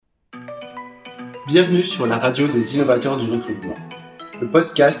Bienvenue sur la radio des Innovateurs du Recrutement, le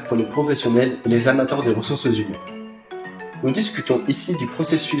podcast pour les professionnels et les amateurs des ressources humaines. Nous discutons ici du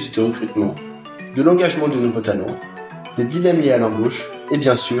processus de recrutement, de l'engagement de nouveaux talents, des dilemmes liés à l'embauche et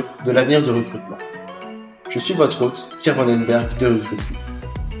bien sûr de l'avenir du recrutement. Je suis votre hôte, Pierre Vandenberg de Recruting.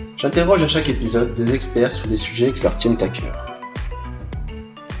 J'interroge à chaque épisode des experts sur des sujets qui leur tiennent à cœur.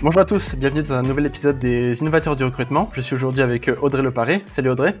 Bonjour à tous, bienvenue dans un nouvel épisode des Innovateurs du Recrutement. Je suis aujourd'hui avec Audrey Leparrée.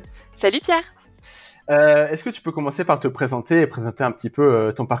 Salut Audrey. Salut Pierre. Est-ce que tu peux commencer par te présenter et présenter un petit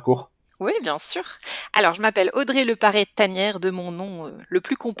peu ton parcours ? Oui, bien sûr. Alors, je m'appelle Audrey Leparrée-Tanière de mon nom le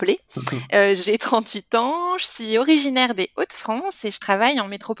plus complet. J'ai 38 ans, je suis originaire des Hauts-de-France et je travaille en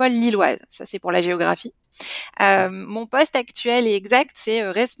métropole lilloise. Ça, c'est pour la géographie. Mon poste actuel et exact, c'est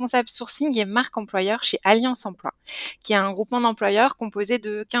responsable sourcing et marque employeur chez Alliance Emploi, qui est un groupement d'employeurs composé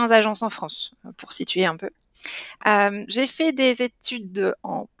de 15 agences en France, pour situer un peu. J'ai fait des études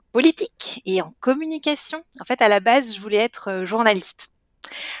en politique et en communication. En fait, à la base, je voulais être journaliste.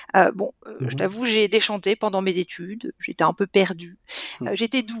 Je t'avoue, j'ai déchanté pendant mes études. J'étais un peu perdue.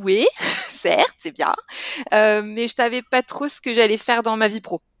 J'étais douée, certes, c'est bien, mais je savais pas trop ce que j'allais faire dans ma vie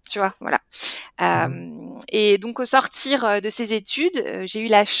pro. Tu vois, voilà. Et donc, au sortir de ces études, j'ai eu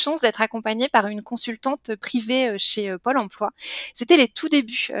la chance d'être accompagnée par une consultante privée chez Pôle Emploi. C'était les tout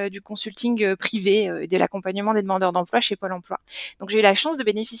débuts du consulting privé et de l'accompagnement des demandeurs d'emploi chez Pôle Emploi. Donc, j'ai eu la chance de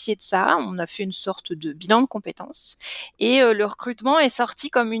bénéficier de ça. On a fait une sorte de bilan de compétences et le recrutement est sorti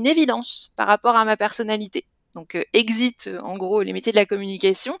comme une évidence par rapport à ma personnalité. Donc, exit, en gros, les métiers de la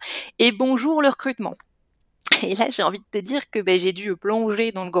communication et bonjour le recrutement. Et là, j'ai envie de te dire que j'ai dû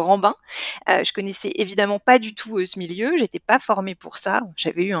plonger dans le grand bain. Je connaissais évidemment pas du tout ce milieu. J'étais pas formée pour ça.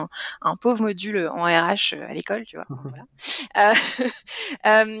 J'avais eu un pauvre module en RH à l'école, tu vois. Voilà.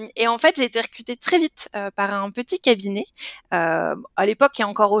 Et en fait, j'ai été recrutée très vite par un petit cabinet. À l'époque et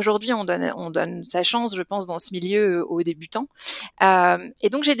encore aujourd'hui, on donne sa chance, je pense, dans ce milieu aux débutants. Et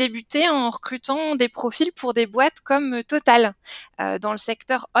donc, j'ai débuté en recrutant des profils pour des boîtes comme Total dans le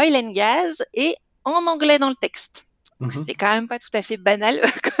secteur oil and gas et en anglais dans le texte. Donc, c'était quand même pas tout à fait banal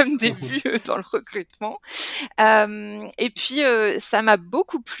comme début dans le recrutement. Et puis, ça m'a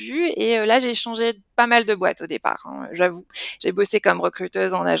beaucoup plu. Et là, j'ai changé pas mal de boîtes au départ, j'avoue. J'ai bossé comme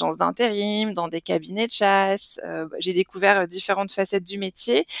recruteuse en agence d'intérim, dans des cabinets de chasse. J'ai découvert différentes facettes du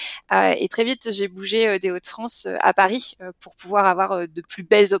métier. Et très vite, j'ai bougé des Hauts-de-France à Paris pour pouvoir avoir de plus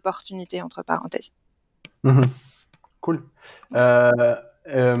belles opportunités, entre parenthèses. Cool.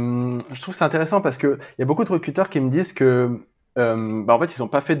 Je trouve que c'est intéressant parce que il y a beaucoup de recruteurs qui me disent que en fait ils n'ont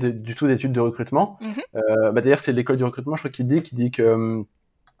pas fait du tout d'études de recrutement. D'ailleurs c'est l'école du recrutement, je crois qu'il dit que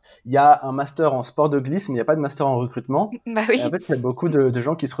il y a un master en sport de glisse mais il n'y a pas de master en recrutement. Bah oui. Et en fait il y a beaucoup de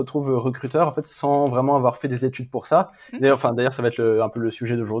gens qui se retrouvent recruteurs en fait sans vraiment avoir fait des études pour ça. D'ailleurs ça va être un peu le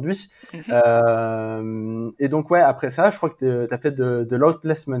sujet d'aujourd'hui. Et donc ouais, après ça je crois que tu as fait de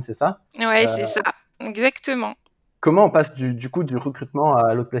l'outplacement, c'est ça? Ouais, c'est ça, exactement. Comment on passe du recrutement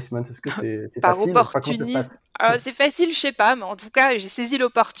à l'outplacement? Est-ce que c'est Par facile? opportunisme. C'est facile, je sais pas, mais en tout cas, j'ai saisi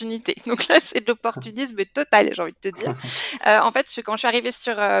l'opportunité. Donc là, c'est de l'opportunisme total, j'ai envie de te dire. En fait, quand je suis arrivée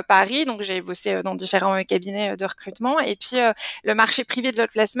sur Paris, donc j'ai bossé dans différents cabinets de recrutement, et puis le marché privé de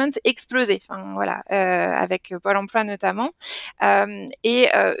l'outplacement explosait. Enfin voilà, avec Pôle Emploi notamment. Et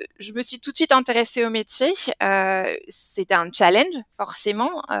je me suis tout de suite intéressée au métier. C'était un challenge,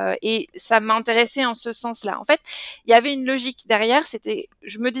 forcément, et ça m'intéressait en ce sens-là. En fait, il y avait une logique derrière.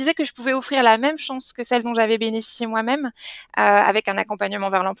 Je me disais que je pouvais offrir la même chance que celle dont j'avais bénéficié moi-même avec un accompagnement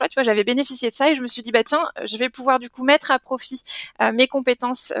vers l'emploi. Tu vois, j'avais bénéficié de ça et je me suis dit tiens, je vais pouvoir du coup mettre à profit mes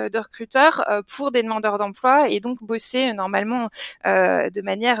compétences de recruteur pour des demandeurs d'emploi et donc bosser normalement de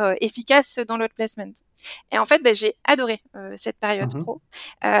manière efficace dans l'outplacement. Et en fait, j'ai adoré cette période pro.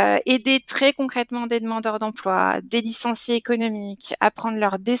 Aider très concrètement des demandeurs d'emploi, des licenciés économiques, à prendre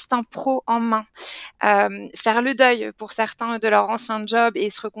leur destin pro en main, faire le deuil pour certains de leur ancien job et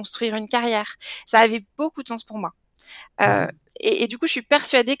se reconstruire une carrière. Ça avait beaucoup de sens pour moi. Et du coup, je suis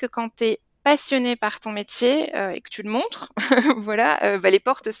persuadée que quand tu es passionné par ton métier et que tu le montres, voilà, les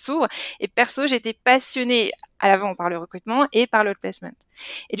portes s'ouvrent. Et perso, j'étais passionnée à l'avant par le recrutement et par l'outplacement.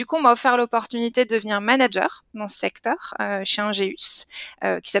 Et du coup, on m'a offert l'opportunité de devenir manager dans ce secteur chez un GUS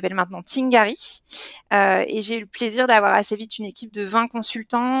qui s'appelle maintenant Tingari. Et j'ai eu le plaisir d'avoir assez vite une équipe de 20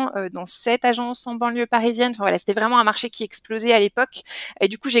 consultants dans 7 agences en banlieue parisienne. Enfin voilà, c'était vraiment un marché qui explosait à l'époque. Et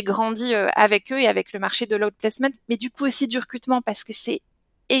du coup, j'ai grandi avec eux et avec le marché de l'outplacement, mais du coup aussi du recrutement parce que c'est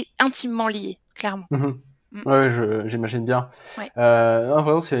intimement lié, clairement. Ouais, j'imagine bien. Ouais. Non,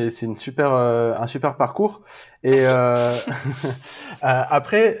 vraiment, c'est un super parcours. Et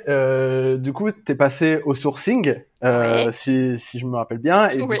après, du coup, t'es passé au sourcing, Ouais. si je me rappelle bien.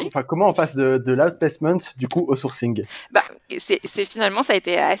 Et du coup, Oui. enfin, comment on passe de l'outplacement du coup au sourcing? Bah, c'est finalement, ça a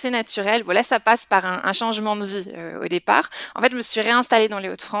été assez naturel. Bon, là, ça passe par un changement de vie au départ. En fait, je me suis réinstallée dans les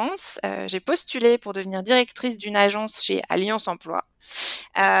Hauts-de-France. J'ai postulé pour devenir directrice d'une agence chez Alliance Emploi.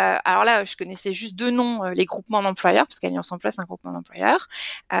 Alors là, je connaissais juste deux noms, les groupements d'employeurs, parce qu'Alliance Emploi, c'est un groupement d'employeurs.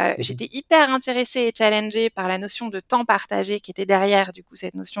 J'étais hyper intéressée et challengée par la notion de temps partagé qui était derrière, du coup,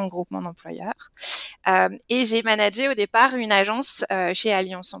 cette notion de groupement d'employeurs. Et j'ai managé au départ une agence chez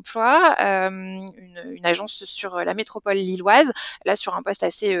Alliance Emploi, une agence sur la métropole lilloise, là sur un poste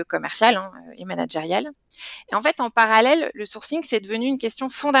assez commercial et managérial. Et en fait, en parallèle, le sourcing, c'est devenu une question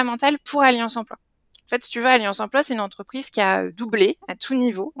fondamentale pour Alliance Emploi. En fait, si tu veux, Alliance Emploi, c'est une entreprise qui a doublé à tout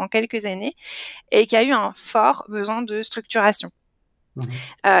niveau en quelques années et qui a eu un fort besoin de structuration.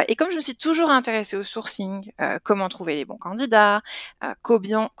 Et comme je me suis toujours intéressée au sourcing, comment trouver les bons candidats,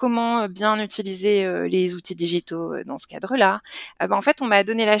 comment bien utiliser les outils digitaux dans ce cadre-là, en fait, on m'a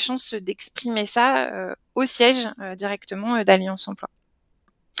donné la chance d'exprimer ça au siège directement d'Alliance Emploi.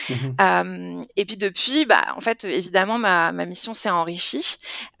 Et puis depuis, en fait, évidemment, ma mission s'est enrichie.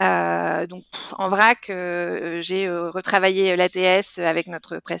 Donc, en vrac, j'ai retravaillé l'ATS avec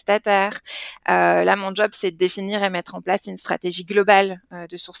notre prestataire. Là, mon job, c'est de définir et mettre en place une stratégie globale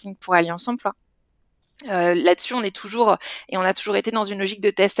de sourcing pour Alliance Emploi. Là-dessus, on a toujours été dans une logique de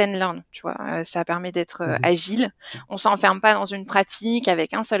test and learn, tu vois. Ça permet d'être agile. On s'enferme pas dans une pratique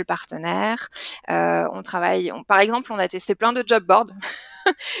avec un seul partenaire. Par exemple, on a testé plein de job boards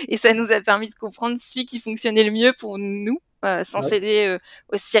et ça nous a permis de comprendre celui qui fonctionnait le mieux pour nous. Sans céder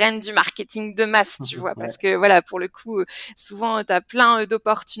aux sirènes du marketing de masse, tu vois, parce que voilà, pour le coup, souvent tu as plein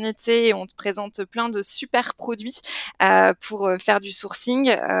d'opportunités et on te présente plein de super produits pour faire du sourcing.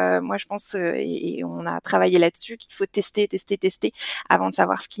 Moi, je pense, et on a travaillé là-dessus, qu'il faut tester avant de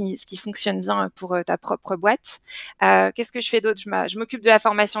savoir ce qui fonctionne bien pour ta propre boîte. Qu'est-ce que je fais d'autre? Je m'occupe de la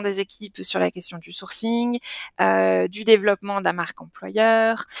formation des équipes sur la question du sourcing, du développement de la marque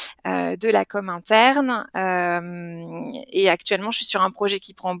employeur, de la com interne. Et actuellement, je suis sur un projet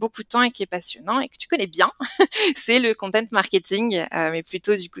qui prend beaucoup de temps et qui est passionnant et que tu connais bien. C'est le content marketing, mais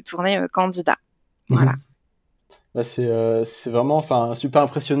plutôt du coup tourné candidat. Voilà. C'est vraiment super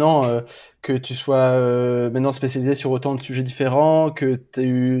impressionnant que tu sois maintenant spécialisé sur autant de sujets différents, que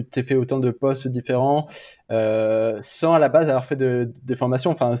t'aies fait autant de postes différents, sans à la base avoir fait de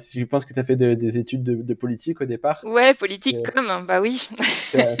formation. Enfin, je pense que tu as fait des études de politique au départ. Ouais, politique bah oui.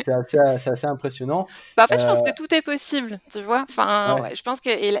 C'est assez impressionnant. En fait, je pense que tout est possible, tu vois. Enfin, ouais, je pense que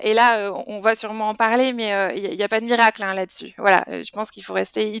et là, on va sûrement en parler, mais il y a pas de miracle là-dessus. Voilà, je pense qu'il faut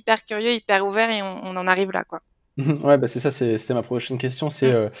rester hyper curieux, hyper ouvert et on en arrive là, quoi. Ouais, c'est ça, c'était ma prochaine question.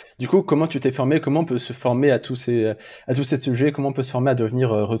 C'est du coup, comment tu t'es formé? Comment on peut se former à tous ces sujets? Comment on peut se former à devenir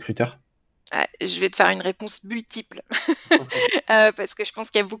recruteur? Je vais te faire une réponse multiple parce que je pense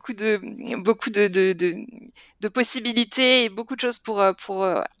qu'il y a beaucoup de possibilités et beaucoup de choses pour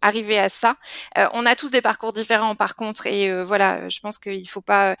arriver à ça. On a tous des parcours différents par contre et voilà, je pense qu'il faut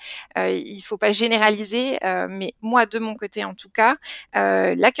pas généraliser, mais moi de mon côté en tout cas,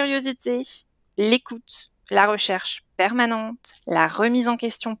 la curiosité, l'écoute, la recherche permanente, la remise en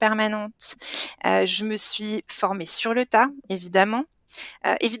question permanente. Je me suis formée sur le tas, évidemment.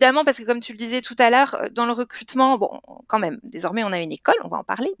 Évidemment, parce que comme tu le disais tout à l'heure, dans le recrutement, bon, quand même, désormais on a une école, on va en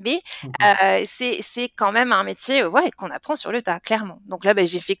parler, mais c'est quand même un métier, qu'on apprend sur le tas, clairement. Donc là,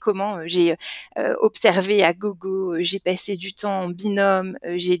 j'ai fait comment? J'ai observé à gogo, j'ai passé du temps en binôme,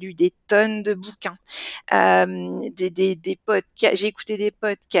 j'ai lu des tonnes de bouquins, des podcasts, j'ai écouté des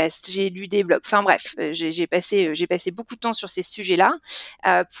podcasts, j'ai lu des blogs. Enfin bref, j'ai passé beaucoup de temps sur ces sujets-là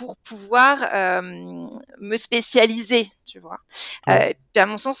pour pouvoir me spécialiser, tu vois. Puis à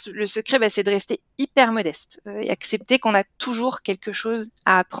mon sens, le secret, c'est de rester hyper modeste et accepter qu'on a toujours quelque chose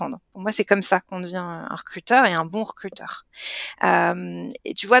à apprendre. Pour moi, c'est comme ça qu'on devient un recruteur et un bon recruteur.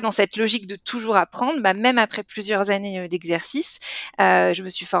 Et tu vois, dans cette logique de toujours apprendre, même après plusieurs années d'exercice, je me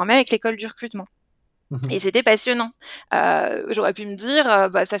suis formée avec l'école du recrutement. Et c'était passionnant. J'aurais pu me dire,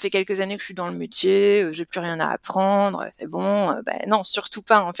 ça fait quelques années que je suis dans le métier, j'ai plus rien à apprendre, c'est bon. Non, surtout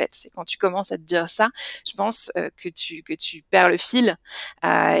pas en fait. C'est quand tu commences à te dire ça, je pense que tu perds le fil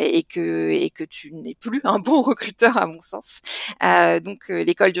et que tu n'es plus un bon recruteur à mon sens. Donc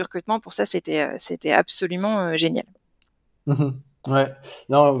l'école du recrutement pour ça c'était absolument génial. Ouais,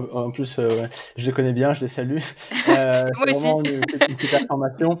 non, en plus, ouais, je les connais bien, je les salue. Moi C'est aussi. vraiment une super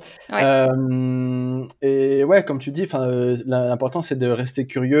formation. Ouais. Et ouais, comme tu dis, enfin, l'important c'est de rester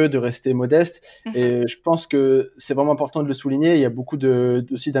curieux, de rester modeste. Et je pense que c'est vraiment important de le souligner. Il y a beaucoup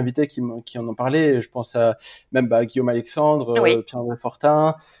aussi d'invités qui en ont parlé. Je pense à même Guillaume Alexandre, Oui. Pierre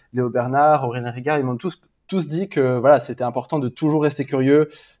Fortin, Léo Bernard, Aurélien Rigard. Ils m'ont tous dit que voilà, c'était important de toujours rester curieux,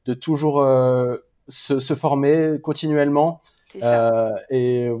 de toujours se former continuellement. C'est ça.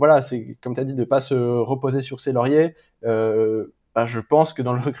 Et voilà, c'est comme tu as dit, de pas se reposer sur ses lauriers. Je pense que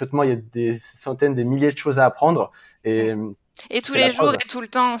dans le recrutement, il y a des centaines, des milliers de choses à apprendre. Et Et tous c'est la les jours preuve. et tout le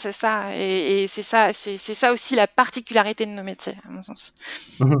temps, c'est ça. Et c'est ça, c'est ça aussi la particularité de nos métiers, à mon sens.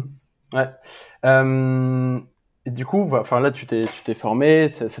 Ouais. Et du coup, enfin là, tu t'es formé,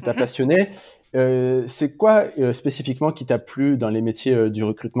 ça t'a passionné. C'est quoi spécifiquement qui t'a plu dans les métiers du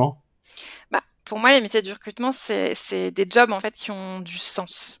recrutement? Pour moi, les métiers du recrutement, c'est des jobs en fait qui ont du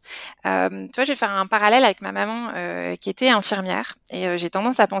sens. Tu vois, je vais faire un parallèle avec ma maman qui était infirmière et j'ai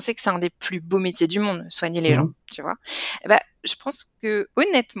tendance à penser que c'est un des plus beaux métiers du monde, soigner les gens, tu vois. Je pense que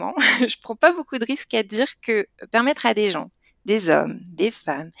honnêtement, je prends pas beaucoup de risques à dire que permettre à des gens, des hommes, des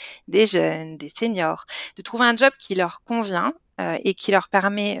femmes, des jeunes, des seniors, de trouver un job qui leur convient et qui leur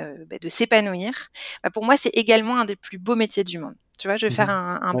permet de s'épanouir, pour moi, c'est également un des plus beaux métiers du monde. Tu vois, je vais faire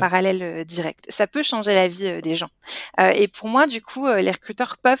un Ouais. parallèle direct. Ça peut changer la vie des gens. Et pour moi, du coup, les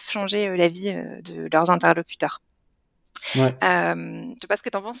recruteurs peuvent changer la vie de leurs interlocuteurs. Ouais. Je sais pas ce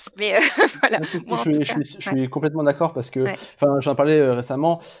que tu en penses, mais voilà. Ouais, Moi, en tout cas, je suis complètement d'accord parce que, ouais. enfin, j'en parlais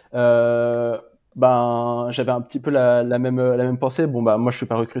récemment. J'avais un petit peu la même pensée. Bon, moi, je suis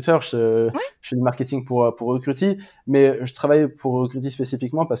pas recruteur, je Ouais. fais du marketing pour Recruity, mais je travaille pour Recruity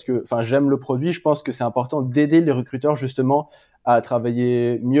spécifiquement parce que, enfin, j'aime le produit. Je pense que c'est important d'aider les recruteurs justement à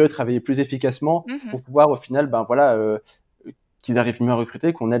travailler mieux, travailler plus efficacement pour pouvoir, au final, qu'ils arrivent mieux à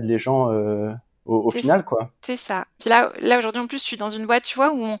recruter, qu'on aide les gens au C'est final, quoi. c'est ça. Puis là aujourd'hui, en plus, je suis dans une boîte, tu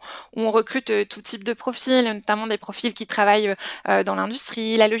vois, où on recrute tout type de profils, notamment des profils qui travaillent dans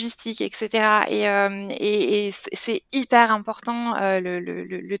l'industrie, la logistique, etc. Et c'est hyper important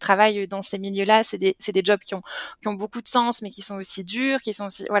le travail dans ces milieux-là. C'est des jobs qui ont beaucoup de sens, mais qui sont aussi durs, qui sont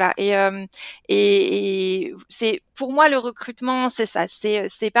aussi voilà. Et c'est pour moi le recrutement, c'est ça.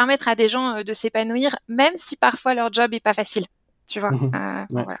 C'est permettre à des gens de s'épanouir, même si parfois leur job est pas facile. Tu vois. Ouais.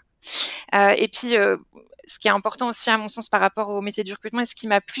 Voilà. Et puis, ce qui est important aussi à mon sens par rapport au métier du recrutement et ce qui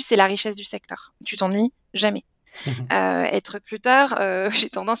m'a plu, c'est la richesse du secteur. Tu t'ennuies jamais. Être recruteur, j'ai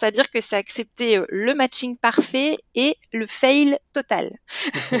tendance à dire que c'est accepter le matching parfait et le fail total.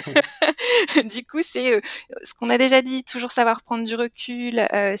 Du coup, c'est ce qu'on a déjà dit, toujours savoir prendre du recul,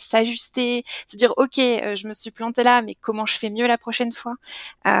 s'ajuster, se dire ok, je me suis plantée là, mais comment je fais mieux la prochaine fois.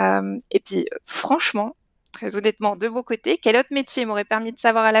 Et puis, franchement, très honnêtement, de mon côté, quel autre métier m'aurait permis de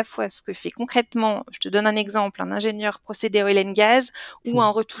savoir à la fois ce que fait concrètement, je te donne un exemple, un ingénieur procédé oil and gas ou un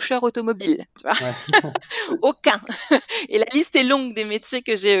retoucheur automobile, tu vois? Ouais. Aucun. Et la liste est longue des métiers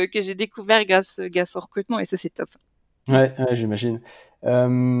que j'ai découvert grâce au recrutement et ça, c'est top. Ouais, j'imagine.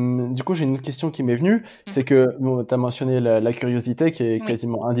 Du coup, j'ai une autre question qui m'est venue, c'est Mmh. que bon, tu as mentionné la curiosité qui est Oui.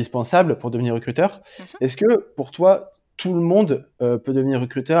 quasiment indispensable pour devenir recruteur. Mmh. Est-ce que pour toi, tout le monde peut devenir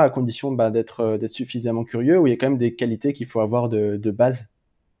recruteur à condition d'être suffisamment curieux ou il y a quand même des qualités qu'il faut avoir de base?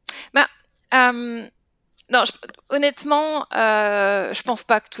 Bah, non, honnêtement, je pense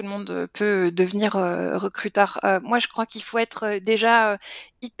pas que tout le monde peut devenir recruteur. Moi, je crois qu'il faut être déjà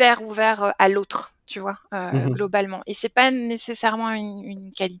hyper ouvert à l'autre, tu vois, Mmh. globalement. Et c'est pas nécessairement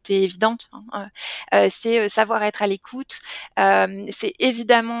une qualité évidente, hein. C'est savoir être à l'écoute. C'est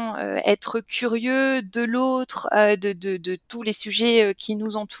évidemment être curieux de l'autre, de tous les sujets qui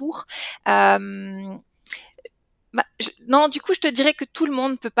nous entourent. Euh, non, du coup, je te dirais que tout le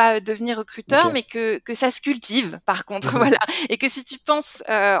monde peut pas devenir recruteur, OK. mais que ça se cultive, par contre, Mmh. voilà. Et que si tu penses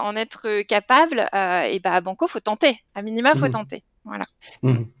en être capable, et banco, faut tenter. À minima, faut Mmh. tenter. Voilà.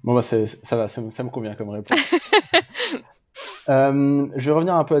 Mmh. Bon, ça va, ça me convient comme réponse. Je vais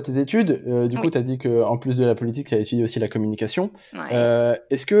revenir un peu à tes études. Du coup, Oui. tu as dit qu'en plus de la politique, tu as étudié aussi la communication. Ouais.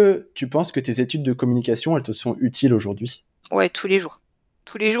 Est-ce que tu penses que tes études de communication, elles te sont utiles aujourd'hui? Ouais, tous les jours.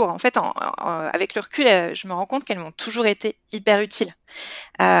 Tous les jours. En fait, avec le recul, je me rends compte qu'elles m'ont toujours été hyper utiles.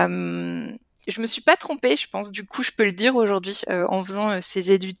 Je me suis pas trompée, je pense. Du coup, je peux le dire aujourd'hui en faisant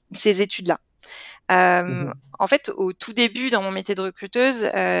ces études-là. Mmh. en fait, au tout début, dans mon métier de recruteuse,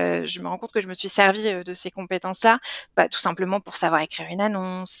 je me rends compte que je me suis servie de ces compétences-là, tout simplement pour savoir écrire une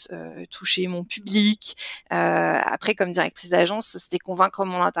annonce, toucher mon public. Après, comme directrice d'agence, c'était convaincre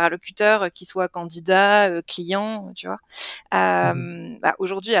mon interlocuteur, qu'il soit candidat, client, tu vois.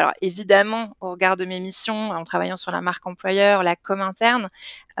 Aujourd'hui, alors évidemment, au regard de mes missions, en travaillant sur la marque employeur, la com interne,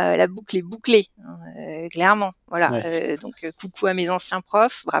 la boucle est bouclée, clairement. Voilà. Ouais. Donc coucou à mes anciens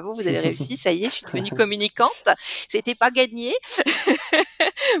profs, bravo, vous avez réussi, ça y est, je suis devenue communicante. C'était pas gagné,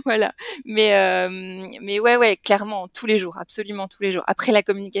 voilà. Mais ouais, clairement, tous les jours, absolument tous les jours. Après, la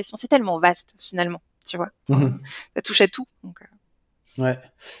communication, c'est tellement vaste finalement, tu vois. Ça touche à tout. Donc, Ouais.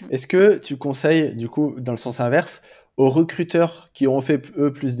 Est-ce que tu conseilles, du coup, dans le sens inverse, aux recruteurs qui ont fait,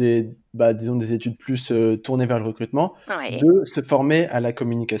 eux, plus disons des études plus tournées vers le recrutement, ouais, de se former à la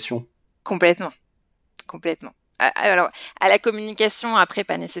communication? complètement. Alors, à la communication, après,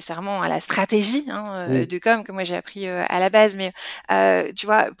 pas nécessairement à la stratégie Oui. de com que moi j'ai appris à la base, mais tu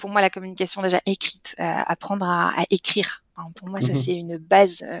vois, pour moi, la communication déjà écrite, apprendre à écrire. Pour moi, ça c'est une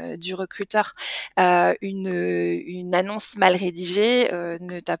base du recruteur. Une annonce mal rédigée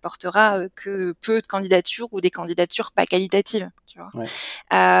ne t'apportera que peu de candidatures ou des candidatures pas qualitatives. Tu vois. Ouais.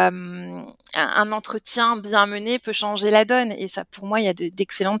 Un entretien bien mené peut changer la donne, et ça, pour moi, il y a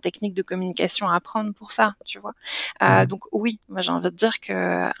d'excellentes techniques de communication à apprendre pour ça. Tu vois. Donc oui, moi j'ai envie de dire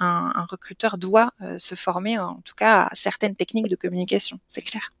que un recruteur doit se former, en tout cas, à certaines techniques de communication. C'est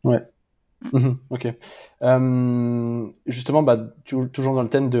clair. Ouais. Ok. Justement, toujours dans le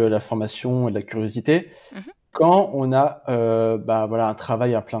thème de la formation et de la curiosité, quand on a un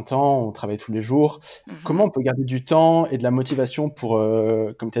travail à plein temps, on travaille tous les jours, comment on peut garder du temps et de la motivation pour,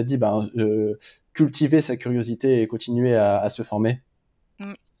 comme tu as dit, cultiver sa curiosité et continuer à se former?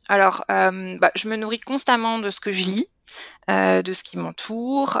 Alors, je me nourris constamment de ce que je lis, de ce qui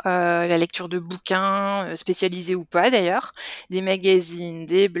m'entoure, la lecture de bouquins, spécialisés ou pas d'ailleurs, des magazines,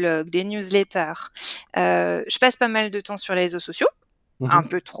 des blogs, des newsletters. Je passe pas mal de temps sur les réseaux sociaux, un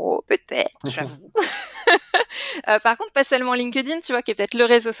peu trop peut-être, j'avoue. Par contre, pas seulement LinkedIn, tu vois, qui est peut-être le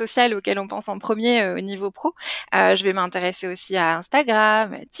réseau social auquel on pense en premier au niveau pro. Je vais m'intéresser aussi à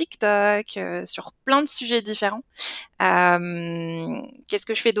Instagram, TikTok, sur plein de sujets différents. Qu'est-ce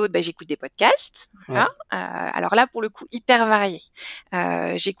que je fais d'autre? J'écoute des podcasts. Voilà. Alors là, pour le coup, hyper variés.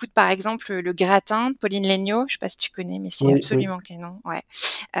 J'écoute par exemple Le Gratin de Pauline Léniaud. Je sais pas si tu connais, mais c'est absolument canon. Ouais.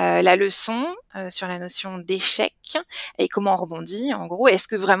 La leçon sur la notion d'échec et comment on rebondit. En gros, est-ce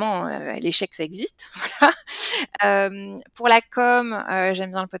que vraiment l'échec ça existe? Voilà. Pour la com,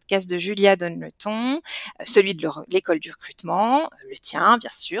 j'aime bien le podcast de Julia Donne le ton, celui de l'école du recrutement, le tien bien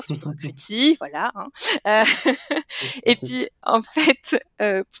sûr, celui de Recruti, voilà. Et puis en fait,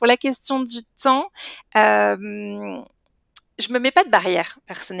 pour la question du temps, je me mets pas de barrière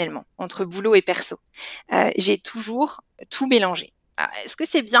personnellement entre boulot et perso. J'ai toujours tout mélangé. Alors, est-ce que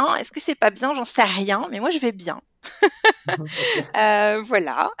c'est bien? Est-ce que c'est pas bien? J'en sais rien, mais moi je vais bien.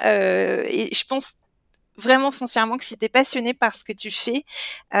 Voilà. Et je pense vraiment foncièrement que si tu es passionné par ce que tu fais,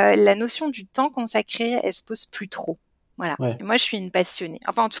 la notion du temps consacré, elle se pose plus trop. Voilà. Ouais. Et moi, je suis une passionnée.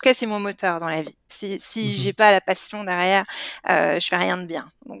 Enfin, en tout cas, c'est mon moteur dans la vie. Si j'ai pas la passion derrière, je fais rien de bien.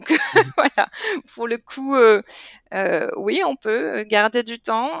 Donc voilà. Pour le coup, oui, on peut garder du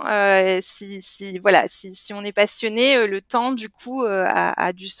temps. Si on est passionné, le temps, du coup,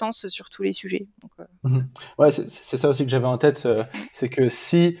 a du sens sur tous les sujets. Donc, Ouais, c'est ça aussi que j'avais en tête. C'est que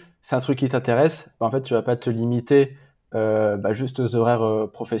si c'est un truc qui t'intéresse, en fait, tu vas pas te limiter juste aux horaires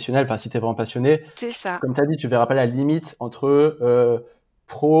professionnels. Enfin, si t'es vraiment passionné, c'est ça. comme tu as dit, tu verras pas la limite entre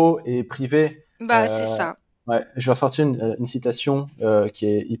pro et privé. C'est ça. Ouais, je vais ressortir une citation qui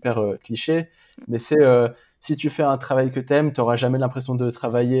est hyper cliché, mais c'est si tu fais un travail que t'aimes, t'auras jamais l'impression de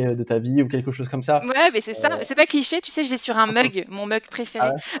travailler de ta vie ou quelque chose comme ça. Ouais, mais c'est ça. C'est pas cliché, tu sais, je l'ai sur un mug, mon mug préféré.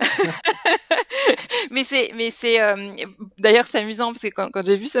 Ah ouais. mais c'est d'ailleurs c'est amusant parce que quand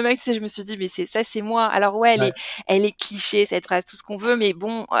j'ai vu ce mug, tu sais, je me suis dit mais c'est moi. Alors ouais, elle est cliché cette phrase, tout ce qu'on veut, mais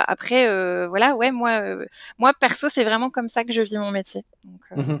bon après voilà, ouais, moi perso c'est vraiment comme ça que je vis mon métier. Donc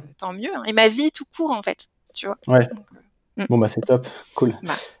tant mieux, hein. Et ma vie tout court en fait, tu vois. Ouais. Donc, Bon c'est top, cool.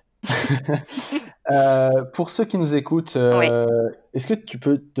 Pour ceux qui nous écoutent, est-ce que tu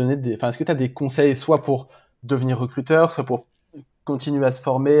peux donner est-ce que tu as des conseils soit pour devenir recruteur, soit pour continuer à se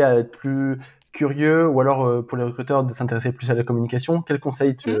former, à être plus curieux, ou alors pour les recruteurs de s'intéresser plus à la communication, quels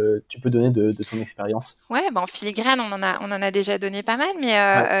conseils tu peux donner de ton expérience? Ouais, en filigrane, on en a déjà donné pas mal,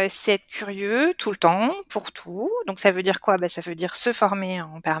 mais c'est être curieux tout le temps, pour tout. Donc ça veut dire quoi? Ça veut dire se former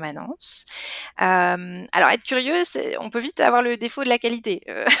en permanence. Alors être curieux, on peut vite avoir le défaut de la qualité.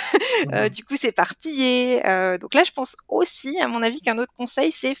 Du coup, s'éparpiller. Donc là, je pense aussi, à mon avis, qu'un autre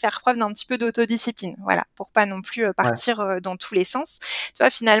conseil, c'est faire preuve d'un petit peu d'autodiscipline. Voilà, pour pas non plus partir dans tous les sens. Tu vois,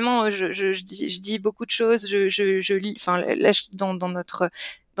 finalement, je dis beaucoup de choses, je lis, enfin là, dans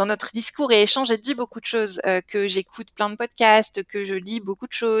notre discours et échange, j'ai dit beaucoup de choses, que j'écoute plein de podcasts, que je lis beaucoup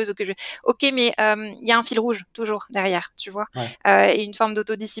de choses, Ok, mais il y a un fil rouge toujours derrière, tu vois, et une forme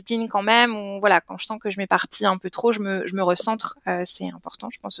d'autodiscipline quand même. Où voilà, quand je sens que je m'éparpille un peu trop, je me recentre. C'est important,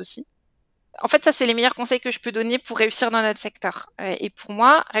 je pense aussi. En fait, ça, c'est les meilleurs conseils que je peux donner pour réussir dans notre secteur. Et pour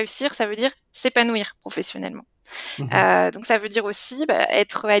moi, réussir, ça veut dire s'épanouir professionnellement. Donc, ça veut dire aussi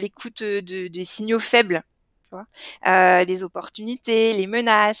être à l'écoute des signaux faibles, tu vois, des opportunités, les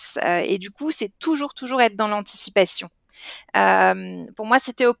menaces. Et du coup, c'est toujours être dans l'anticipation. Pour moi,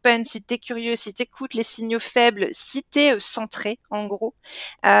 si t'es open, si t'es curieux, si t'écoutes les signaux faibles, si t'es centré, en gros,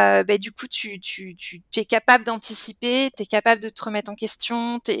 du coup, tu es capable d'anticiper, t'es capable de te remettre en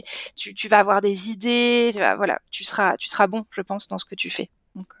question, tu vas avoir des idées, voilà, tu seras bon, je pense, dans ce que tu fais.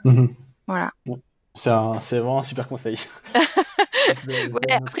 Donc, voilà. C'est vraiment un super conseil.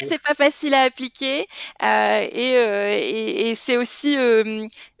 Ouais, après c'est pas facile à appliquer et c'est aussi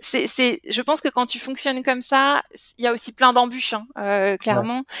je pense que quand tu fonctionnes comme ça, il y a aussi plein d'embûches,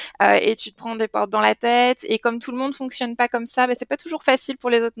 clairement, et tu te prends des portes dans la tête, et comme tout le monde fonctionne pas comme ça, c'est pas toujours facile pour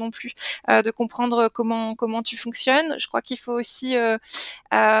les autres non plus de comprendre comment tu fonctionnes. Je crois qu'il faut aussi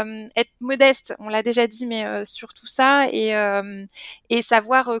être modeste, on l'a déjà dit, mais sur tout ça, et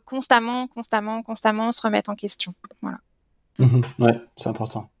savoir constamment se remettre en question. Voilà. Ouais, c'est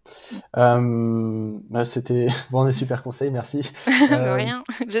important. C'était vraiment des super conseils, merci. De rien.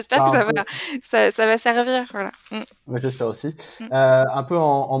 J'espère que ça va servir. Voilà. J'espère aussi. Un peu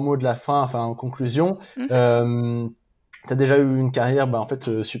en mot de la fin, enfin en conclusion, tu as déjà eu une carrière en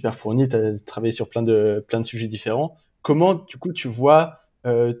fait super fournie, tu as travaillé sur plein de sujets différents. Comment du coup tu vois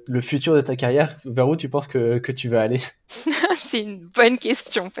le futur de ta carrière? Vers où tu penses que tu vas aller? C'est une bonne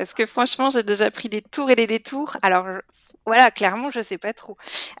question, parce que franchement, j'ai déjà pris des tours et des détours. Alors, voilà, clairement, je sais pas trop.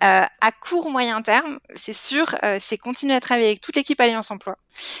 À court, moyen terme, c'est sûr, c'est continuer à travailler avec toute l'équipe Alliance Emploi,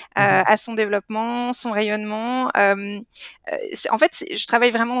 à son développement, son rayonnement. En fait, je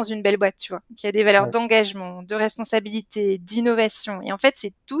travaille vraiment dans une belle boîte, tu vois, qui a des valeurs d'engagement, de responsabilité, d'innovation. Et en fait,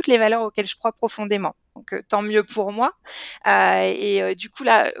 c'est toutes les valeurs auxquelles je crois profondément. Donc, tant mieux pour moi. Du coup,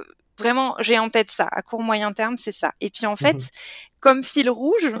 là, vraiment, j'ai en tête ça. À court, moyen terme, c'est ça. Et puis, en fait, comme fil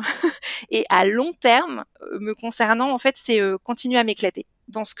rouge, et à long terme, me concernant, en fait, c'est continuer à m'éclater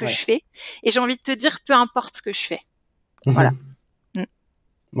dans ce que je fais. Et j'ai envie de te dire, peu importe ce que je fais. Voilà.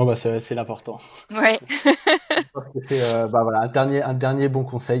 Bon, c'est l'important. Ouais. Je pense que c'est voilà, un dernier bon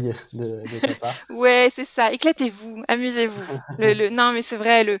conseil de ta part. Ouais, c'est ça. Éclatez-vous, amusez-vous. Non, mais c'est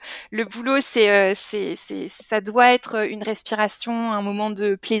vrai, le boulot, ça doit être une respiration, un moment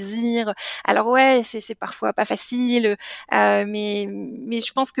de plaisir. Alors ouais, c'est parfois pas facile, mais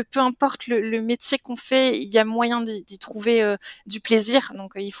je pense que peu importe le métier qu'on fait, il y a moyen d'y trouver du plaisir.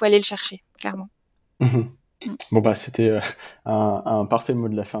 Donc il faut aller le chercher, clairement. Bon, c'était un parfait mot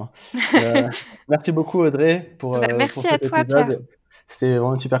de la fin. Merci beaucoup, Audrey, pour merci cet à toi, épisode. Pierre. C'était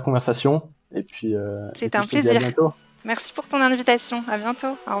vraiment une super conversation. Et puis, c'était un je te dis plaisir. à bientôt. Merci pour ton invitation. À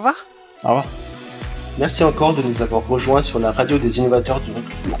bientôt. Au revoir. Au revoir. Merci encore de nous avoir rejoints sur la radio des innovateurs du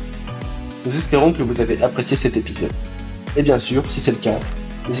recrutement. Nous espérons que vous avez apprécié cet épisode. Et bien sûr, si c'est le cas,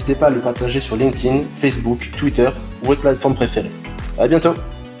 n'hésitez pas à le partager sur LinkedIn, Facebook, Twitter ou votre plateforme préférée. À bientôt!